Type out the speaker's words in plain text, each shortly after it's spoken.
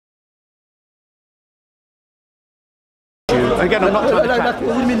Again, I'm not trying to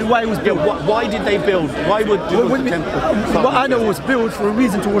what do you mean why it was built? Yeah, why did they build? Why would the temple? Well, I know it was built for a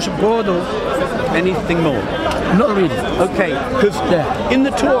reason to worship God or anything more. Not really. Okay, because in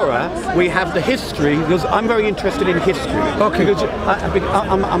the Torah we have the history. Because I'm very interested in history. Okay. Because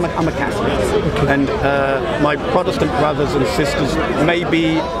I'm a Catholic, and my Protestant brothers and sisters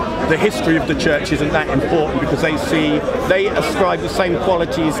maybe. The history of the church isn't that important because they ascribe the same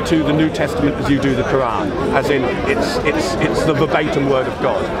qualities to the New Testament as you do the Quran, as in it's the verbatim word of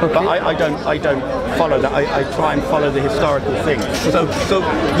God. Okay. But I don't follow that. I try and follow the historical thing. So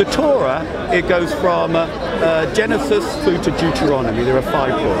the Torah, it goes from Genesis through to Deuteronomy. There are 5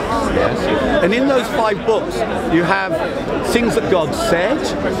 books. Yes, and in those 5 books you have things that God said,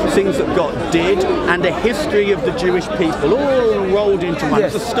 things that God did, and a history of the Jewish people all rolled into one.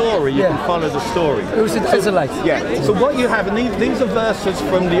 It's a story. You can follow the story. It was an Israelite. Yeah. So what you have, and these are verses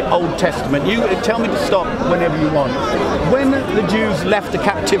from the Old Testament. You tell me to stop whenever you want. When the Jews left the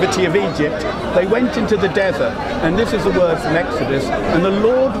captivity of Egypt, they went into the desert, and this is a word from Exodus. And the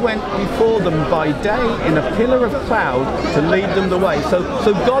Lord went before them by day in a pillar of cloud to lead them the way. So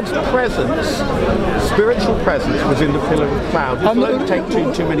God's presence, spiritual presence, was in the pillar of cloud. This won't take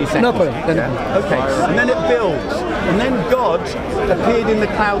too many seconds. No problem. Yeah. Okay. And then it builds. And then God appeared in the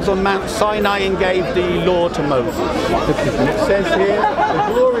clouds on Mount Sinai and gave the law to Moses. And it says here,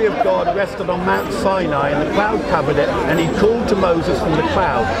 the glory of God rested on Mount Sinai and the cloud covered it, and he called to Moses from the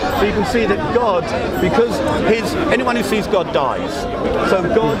cloud. So you can see that God, because anyone who sees God dies. So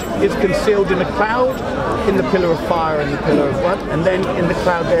God is concealed in the cloud, in the pillar of fire and the pillar of what? And then in the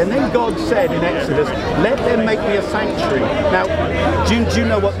cloud there. And then God said in Exodus, let them make me a sanctuary. Now, do you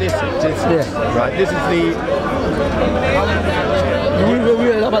know what this is? Yeah. Right, this is the...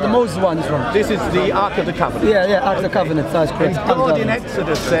 About the Moses one is wrong. This is the Ark of the Covenant. Yeah, Ark of the Covenant, that's correct. And God in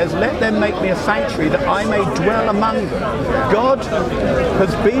Exodus says, let them make me a sanctuary that I may dwell among them. God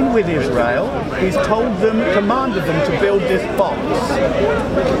has been with Israel. He's told them, commanded them to build this box.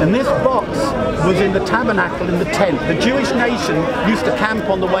 And this box was in the tabernacle, in the tent. The Jewish nation used to camp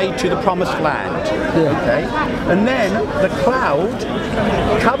on the way to the promised land. Yeah. Okay? And then the cloud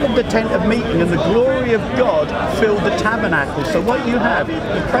covered the tent of meeting, and the glory of God filled the tabernacle. So what you have,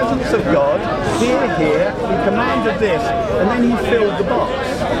 the presence of God, here, he commanded this, and then he filled the box.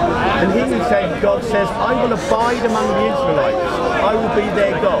 And here he said, God says, I will abide among the Israelites. I will be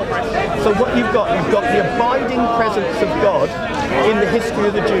their God. So what you've got the abiding presence of God in the history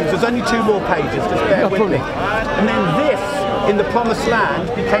of the Jews. There's only 2 more pages, just bear with me. And then this, in the Promised Land,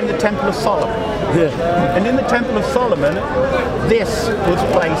 became the Temple of Solomon. Yeah. And in the Temple of Solomon, this was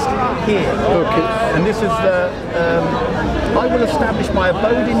placed here. Okay. And this is the, I will establish my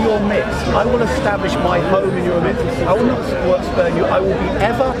abode in your midst. I will establish my home in your midst. I will not spurn you. I will be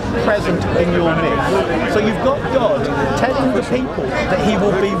ever present in your midst. So you've got God telling the people that he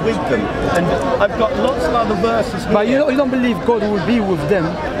will be with them. And I've got lots of other verses here. But you don't believe God will be with them,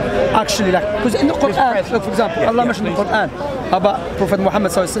 actually, like, because in the Quran, like, for example, Allah mentioned in the Quran about Prophet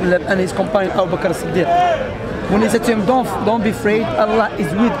Muhammad and his companion Abu Bakr as-Siddiq. When he said to him, don't be afraid, Allah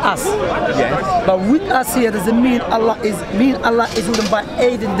is with us. Yes. But with us here doesn't mean Allah is with them by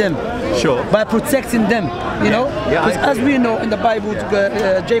aiding them. Sure. By protecting them, you know? Because as we know in the Bible,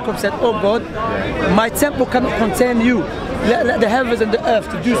 Jacob said, oh God, my temple cannot contain you. Let the heavens and the earth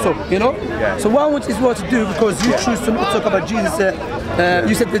to do so, you know? So what I want Israel to do, because you choose to not talk about Jesus,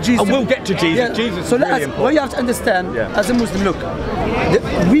 you said that Jesus... And we'll get to Jesus. Yeah. Jesus so is really important. what you have to understand, as a Muslim, look,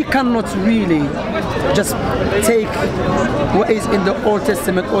 we cannot really just take what is in the Old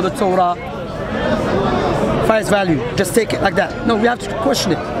Testament or the Torah face value, just take it like that. No, we have to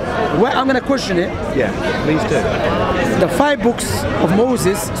question it. Well, I'm going to question it. Yeah, please do. The 5 books of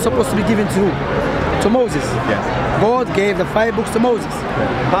Moses supposed to be given to who? To Moses. Yeah. God gave the 5 books to Moses.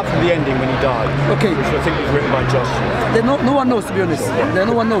 Apart from the ending when he died. Okay. Which I think was written by Joshua. No one knows, to be honest.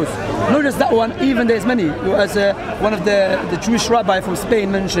 No one knows. Not just that one, even there's many. As one of the Jewish rabbi from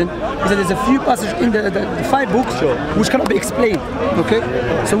Spain mentioned, he said there's a few passages in the 5 books which cannot be explained. Okay?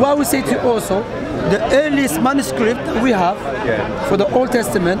 So what we say to you also, the earliest manuscript that we have for the Old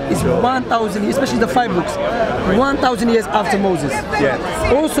Testament is 1,000 years, especially the 5 books, 1,000 years after Moses.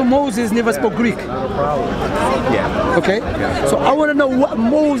 Also, Moses never spoke Greek. Okay? So I want to know what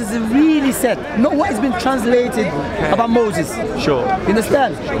Moses really said, not what has been translated about Moses. Sure. You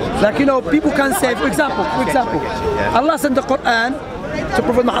understand? Like, you know, people can say, for example, Allah sent the Quran So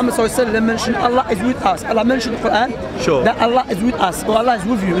Prophet Muhammad mentioned Allah is with us. Allah mentioned in the Quran that Allah is with us, or Allah is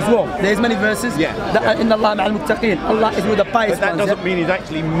with you as well. There's many verses that Inna Allah ma'al muttaqeen. Allah is with the pious ones. But that doesn't mean he's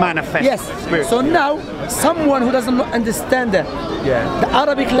actually manifest. Yes. So now, someone who doesn't understand the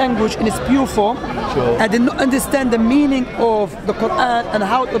Arabic language in its pure form, and did not understand the meaning of the Quran and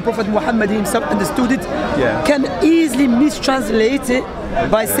how the Prophet Muhammad himself understood it, can easily mistranslate it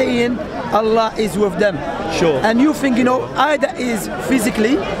by saying Allah is with them. And you think, either is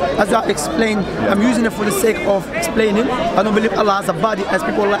physically, as I explained, I'm using it for the sake of explaining. I don't believe Allah has a body as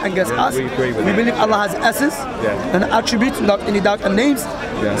people like and guess us. We agree with we believe Allah has essence and attributes without any doubt and names.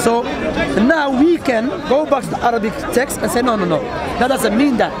 So now we can go back to the Arabic text and say, no, that doesn't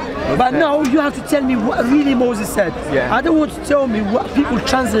mean that. But now you have to tell me what really Moses said. I don't want to tell me what people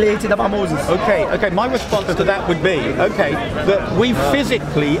translated about Moses. Okay. My response to that would be, that we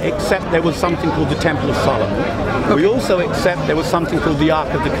physically accept there was something called the Temple of Solomon. We also accept there was something called the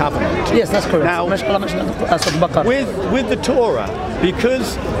Ark of the Covenant. Yes, that's correct. Now, with the Torah,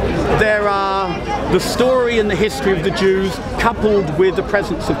 because there are the story and the history of the Jews coupled with the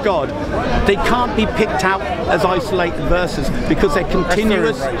presence of God, they can't be picked out as isolated verses because they're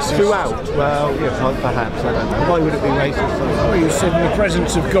continuous throughout. Well, perhaps, I don't know. Why would it be racist? Well, you said in the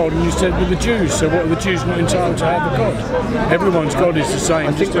presence of God and you said with the Jews, so what are the Jews not entitled to have a God? Everyone's God is the same.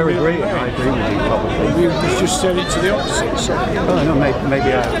 I think I agree with you, probably. You just said it to the opposite. So. Oh, no,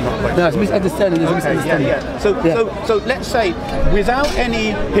 maybe I'm not quite. No, it's misunderstanding. It's misunderstanding. So let's say, without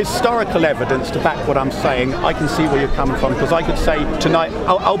any historical evidence to back what I'm saying, I can see where you're coming from, because I could say tonight,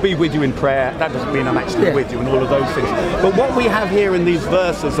 I'll be with you in prayer. That doesn't mean I'm actually with you and all of those things. But what we have here in these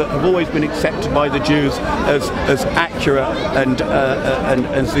verses that have always been accepted by the Jews as accurate and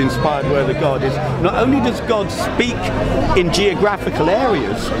as the inspired word of God is, not only does God speak in geographical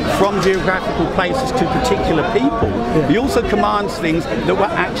areas, from geographical places to particular people, he also commands things that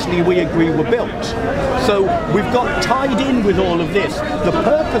we agree were built. So we've got tied in with all of this. The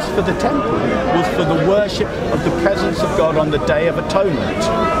purpose for the temple was for the worship of the presence of God on the Day of Atonement,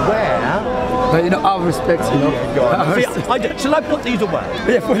 where... But our respect, Shall I put these away?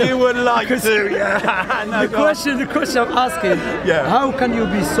 You would like to, No, the question I'm asking, how can you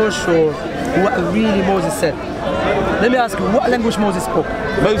be so sure what really Moses said? Let me ask you, what language Moses spoke?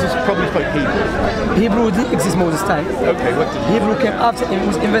 Moses probably spoke Hebrew. Hebrew didn't exist Moses' time. Okay, what did Hebrew came after, it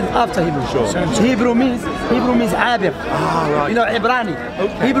was invented after Hebrew. Hebrew means Abir. Right. Ibrani.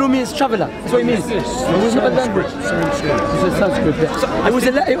 Okay. Hebrew means traveler. That's what it means. It was not a language. Sanskrit.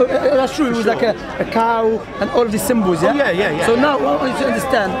 That's true. It was like a cow and all of the symbols. So now I want you to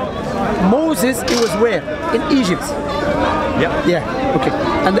understand, Moses, he was where? In Egypt. Okay.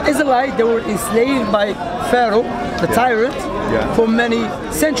 And the Israelites, they were enslaved by Pharaoh, the tyrant, for many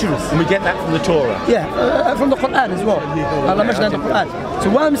centuries. And we get that from the Torah. From the Quran as well. Allah mentioned in the Quran. So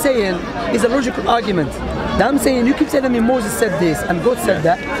what I'm saying is a logical argument. I'm saying you keep telling me Moses said this and God said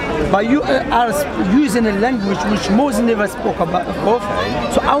that, but you are using a language which Moses never spoke about before.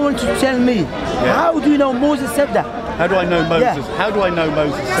 So I want you to tell me, how do you know Moses said that? How do I know Moses? How do I know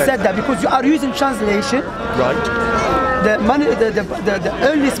Moses said that? Because you are using translation. Right. The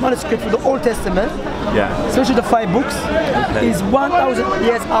earliest manuscript for the Old Testament, especially the 5 books, is 1,000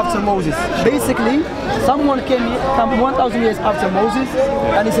 years after Moses. Basically, someone came 1,000 years after Moses,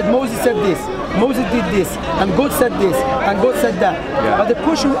 and he said, Moses said this, Moses did this, and God said this, and God said that. But the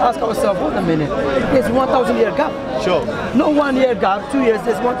question we ask ourselves, wait a minute, there's 1,000 year gap. Sure. No 1 year gap, 2 years,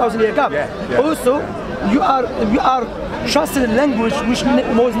 there's 1,000 year gap. Also, you are trusting a language which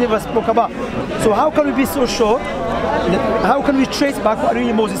Moses never spoke about. So how can we be so sure? How can we trace back what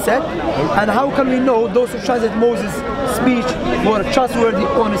really Moses said? And how can we know those who translate Moses' speech were trustworthy,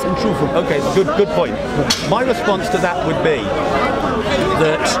 honest, and truthful? Okay, good point. My response to that would be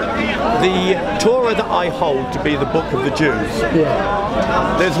that the Torah that I hold to be the book of the Jews,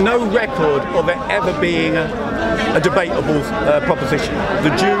 there's no record of it ever being a debatable proposition.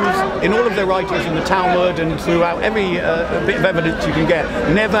 The Jews, in all of their writings in the Talmud and throughout every bit of evidence you can get,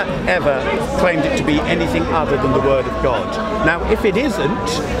 never ever claimed it to be anything other than the Word of God. Now, if it isn't,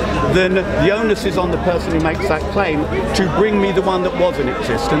 then the onus is on the person who makes that claim to bring me the one that was in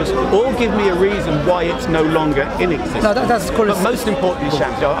existence, or give me a reason why it's no longer in existence. No, that's cool. But most importantly,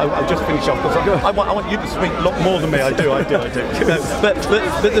 Shamsi, I'll just finish off because I want you to speak a lot more than me. I do. But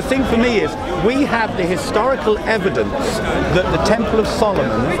the thing for me is, we have the historical evidence that the Temple of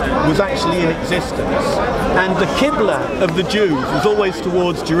Solomon was actually in existence, and the Qibla of the Jews was always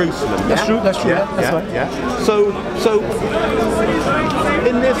towards Jerusalem. That's true. That's true. That's right. Yeah. So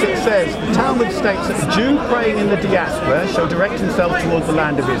in this it says, the Talmud states that the Jew praying in the diaspora shall direct himself towards the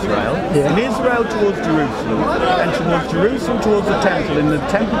land of Israel, in Israel towards Jerusalem, and towards Jerusalem towards the temple, and the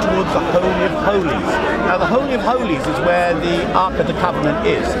temple towards the Holy of Holies. Now the Holy of Holies is where the Ark of the Covenant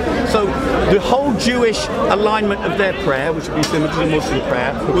is. So the whole Jewish alignment of their prayer, which would be similar to the Muslim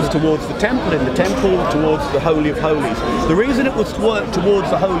prayer, was towards the temple, and the temple towards the Holy of Holies. The reason it was towards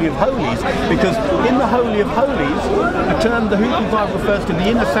the Holy of Holies, because in the Holy of Holies, the term the Hebrew Bible refers to the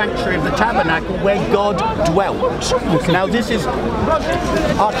inner sanctuary of the tabernacle where God dwelt. Now this is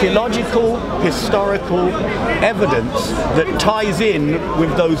archaeological, historical evidence that ties in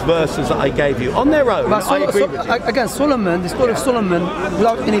with those verses that I gave you. On their own, I agree with you. Again, Solomon, the story of Solomon,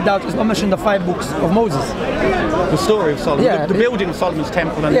 without any doubt, is not mentioned in the 5 books of Moses. The story of Solomon, the building of Solomon's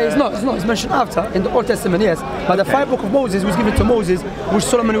temple. And it's not. It's mentioned after in the Old Testament, yes. But the 5 book of Moses was given to Moses, which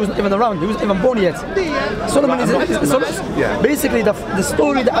Solomon wasn't even around. He wasn't even born yet. Solomon basically the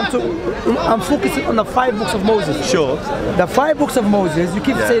story that I'm focusing on the 5 books of Moses. Sure. The 5 books of Moses, you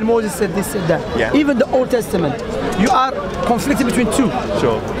keep saying Moses said this, said that. Yeah. Even the Old Testament, you are conflicted between 2.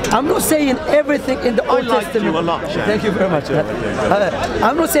 Sure. I'm not saying everything in the Old Testament. You a lot, Shane. Thank you very much.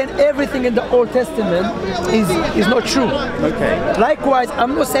 I'm not saying everything in the Old Testament is not true. Okay. Likewise,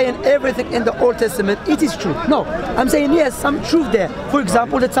 I'm not saying everything in the Old Testament it is true. No, I'm saying yes, some truth there. For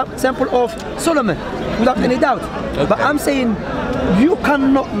example, the temple of Solomon, without any doubt. Okay. But I'm saying you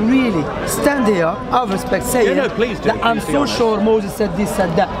cannot really stand here out of respect saying that I'm so sure Moses said this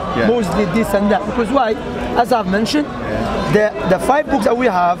and that. Yeah. Moses did this and that. Because why? As I've mentioned, the 5 books that we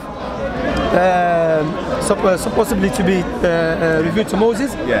have supposedly to be revealed to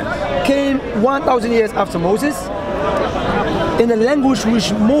Moses came 1,000 years after Moses in a language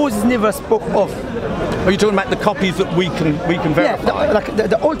which Moses never spoke of. Are you talking about the copies that we can verify? Yeah,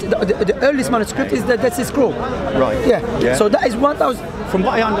 the earliest manuscript is the Dead Sea Scroll. Right. Yeah. So that is 1,000. From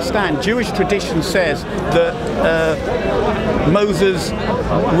what I understand, Jewish tradition says that Moses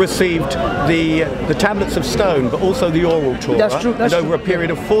received the tablets of stone, but also the oral Torah. That's true. And over a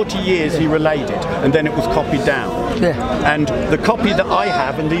period of 40 years, he relayed it, and then it was copied down. Yeah. And the copy that I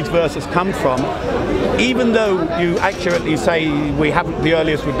have, and these verses come from, even though you accurately say we haven't, the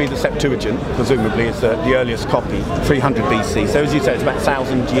earliest would be the Septuagint, presumably is the earliest copy, 300 BC. So as you said, it's about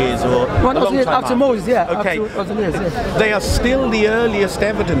 1,000 years or 1,000 years after Moses. Yeah. Okay. After years, yeah. They are still the earliest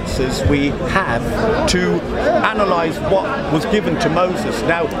evidences we have to analyze what was given to Moses.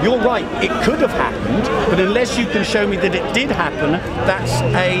 Now, you're right, it could have happened, but unless you can show me that it did happen, that's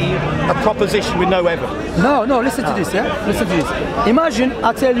a proposition with no evidence. No, listen to this, yeah? Listen to this. Imagine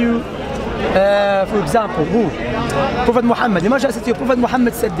I tell you, for example, Prophet Muhammad. Imagine I said to you, Prophet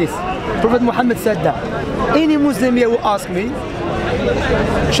Muhammad said this. Prophet Muhammad said that. Any Muslim here will ask me,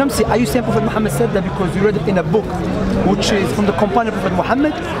 Shamsi, are you saying Prophet Muhammad said that because you read it in a book which is from the companion of Prophet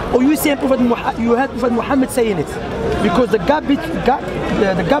Muhammad, or you saying you heard Prophet Muhammad saying it? Because the gap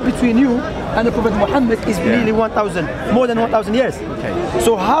between you and the Prophet Muhammad is nearly 1,000, more than 1,000 years. Okay.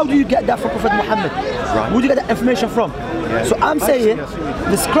 So how do you get that from Prophet Muhammad? Right. Where do you get that information from? Yeah. So I'm saying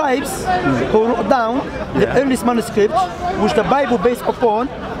the scribes who wrote down the earliest manuscript, which the Bible based upon,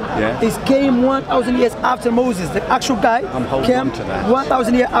 came 1,000 years after Moses. The actual guy came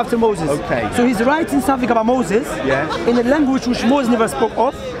 1,000 years after Moses. Okay. So he's writing something about Moses in a language which Moses never spoke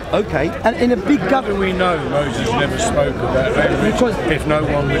of. Okay. And in a big gap. How do we know Moses never spoke of that language if no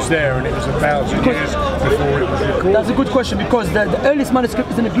one was there and it was 1,000 years before it was recorded? That's a good question, because the earliest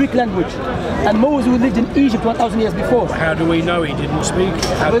manuscript is in the Greek language, and Moses lived in Egypt 1,000 years before. How do we know he didn't speak?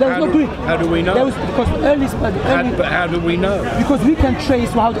 There was no Greek. How do we know? Because but how do we know? Because we can trace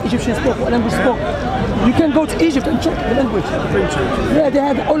how the Egyptians spoke, what language spoke. You can go to Egypt and check the language. Yeah, they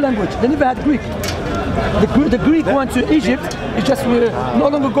had their own language. They never had Greek. The Greek went to Egypt. It just no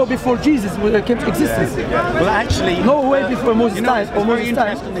longer ago before Jesus came to existence. Well, actually, no way before Moses' time. It's very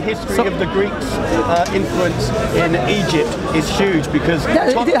interesting. The history of the Greeks' influence in Egypt is huge, because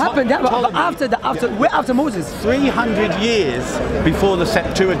it happened after Moses. 300 years before the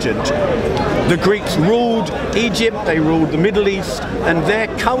Septuagint, the Greeks ruled Egypt. They ruled the Middle East, and their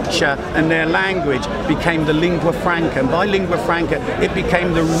culture and their language became the lingua franca. And by lingua franca, it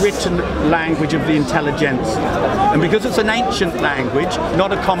became the written language of the intelligence intelligence. And because it's an ancient language,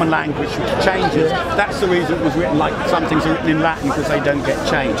 not a common language which changes, that's the reason it was written like some things are written in Latin because they don't get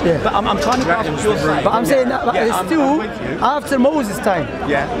changed. Yeah. But I'm trying to grasp what you're saying. But I'm saying that it's still after Moses' time.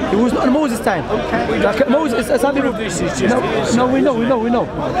 Yeah. It was not Moses' time. Okay. Like Moses, some people. No, we know.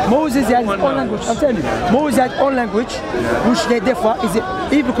 Moses had his own language. I'm telling you, Moses had his own language, which they differ. Is it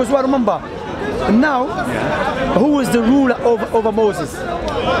even because we remember now who was the ruler over Moses?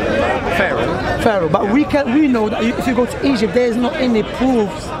 Pharaoh. But we know that if you go to Egypt, there is not any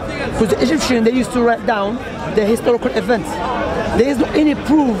proofs, because the Egyptians, they used to write down the historical events. There is not any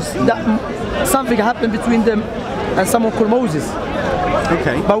proofs that something happened between them and someone called Moses.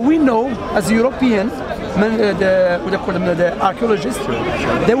 Okay. But we know, as a European, the archaeologists,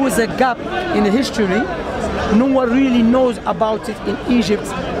 there was a gap in the history. No one really knows about it in Egypt,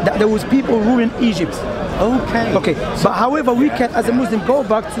 that there was people ruling Egypt. Okay. But however, we can, as a Muslim, go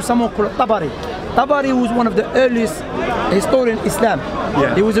back to someone called Tabari. Tabari was one of the earliest historians in Islam.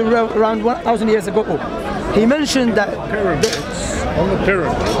 Yeah. He was around 1,000 years ago. He mentioned that on the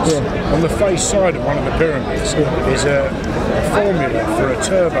pyramids, on the face side of one of the pyramids, is a formula for a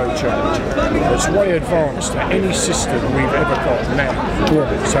turbocharger that's way advanced to any system we've ever got now.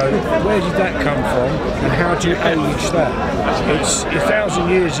 So where did that come from, and how do you age that? It's 1,000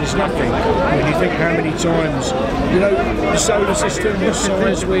 years is nothing when you think how many times, the solar system, the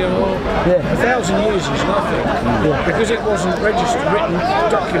size we are. 1,000 years is nothing because it wasn't registered, written,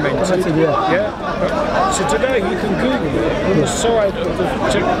 documented. So today you can Google it on the side of the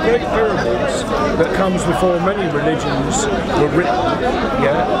Great Pyramids that comes before many religions were written.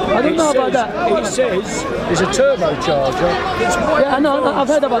 I don't know about that. It says there's a turbocharger. I know. I've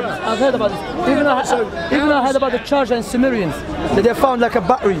heard about this. Even I heard about the charger in Sumerians, that they found like a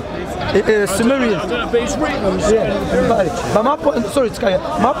battery. Sumerians. But it's written. But my point,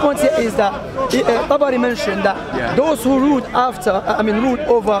 my point here is that Tabari mentioned that those who ruled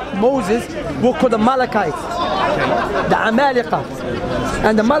over Moses were called the Amalekites, the Amalekah.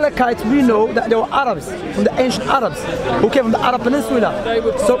 And the Amalekites, we know that they were Arabs, from the ancient Arabs, who came from the Arab Peninsula. They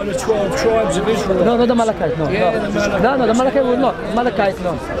were part of the 12 tribes of Israel. No, not the Amalekites, no. No, the Amalekites were not. Amalekites,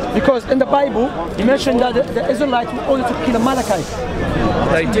 no. Because in the Bible, he mentioned that the Israelites were ordered to kill Amalekites.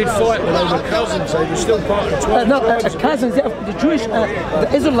 They did fight when they were cousins. They were still part of the 12 cousins. The Jewish, the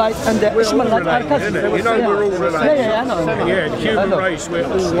Israelites and the Ishmaelites are cousins. We're all related. Yeah, I know. The human race, we're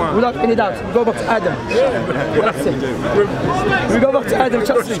all one. Without any doubt. We go back to Adam. We go back to Adam,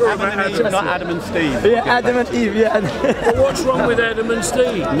 trust me. Not Adam and Steve. Yeah, Adam and Eve, But what's wrong with Adam and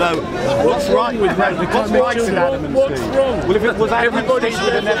Steve? No. What's right with Adam? What's right with Adam and Steve? What's wrong? Well, if it was Adam and Steve,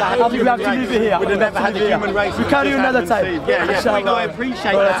 we'd have never had a human race. We'd have never had a human race. We carry you another time. No, I appreciate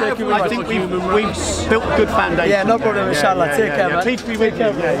that. I think we've built a good foundation. Yeah, no problem, inshallah. Take care, man. Peace be with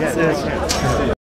you.